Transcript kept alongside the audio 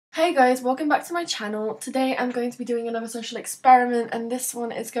Hey guys, welcome back to my channel. Today I'm going to be doing another social experiment, and this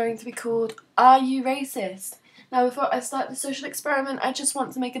one is going to be called Are You Racist? Now before I start the social experiment, I just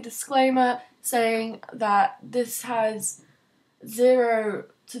want to make a disclaimer saying that this has zero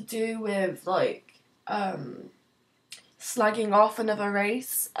to do with slagging off another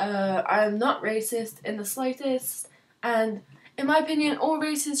race. I am not racist in the slightest, and in my opinion all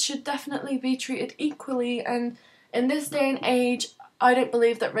races should definitely be treated equally, and in this day and age I don't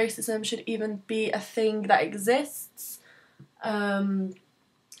believe that racism should even be a thing that exists. But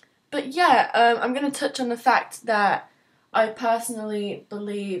yeah, I'm going to touch on the fact that I personally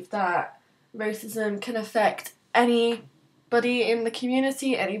believe that racism can affect anybody in the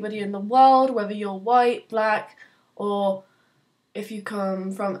community, anybody in the world, whether you're white, black, or if you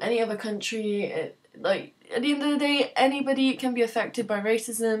come from any other country. At the end of the day, anybody can be affected by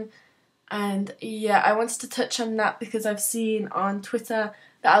racism. And yeah, I wanted to touch on that because I've seen on Twitter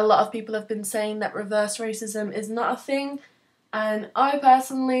that a lot of people have been saying that reverse racism is not a thing. And I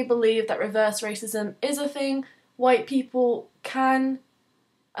personally believe that reverse racism is a thing. White people can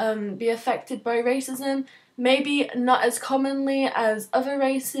be affected by racism. Maybe not as commonly as other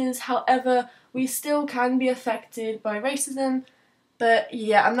races, however, we still can be affected by racism. But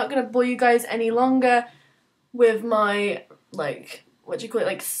yeah, I'm not going to bore you guys any longer with my,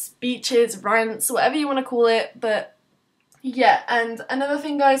 speeches, rants, whatever you want to call it. But yeah, and another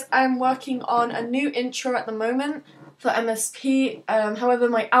thing guys, I'm working on a new intro at the moment for MSP. However,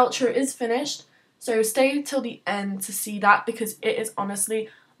 my outro is finished, so stay till the end to see that because it is honestly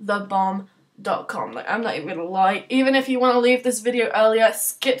thebomb.com. I'm not even gonna lie, even if you want to leave this video earlier,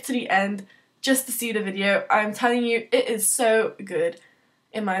 skip to the end just to see the video. I'm telling you, it is so good,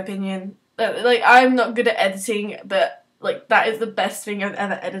 in my opinion. I'm not good at editing, but that is the best thing I've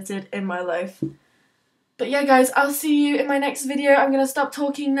ever edited in my life. But yeah guys, I'll see you in my next video. I'm going to stop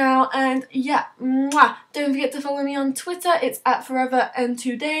talking now, and yeah, mwah! Don't forget to follow me on Twitter, it's at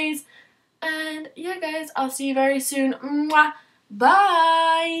ForeverNTwoDays. And yeah guys, I'll see you very soon. Mwah! Bye!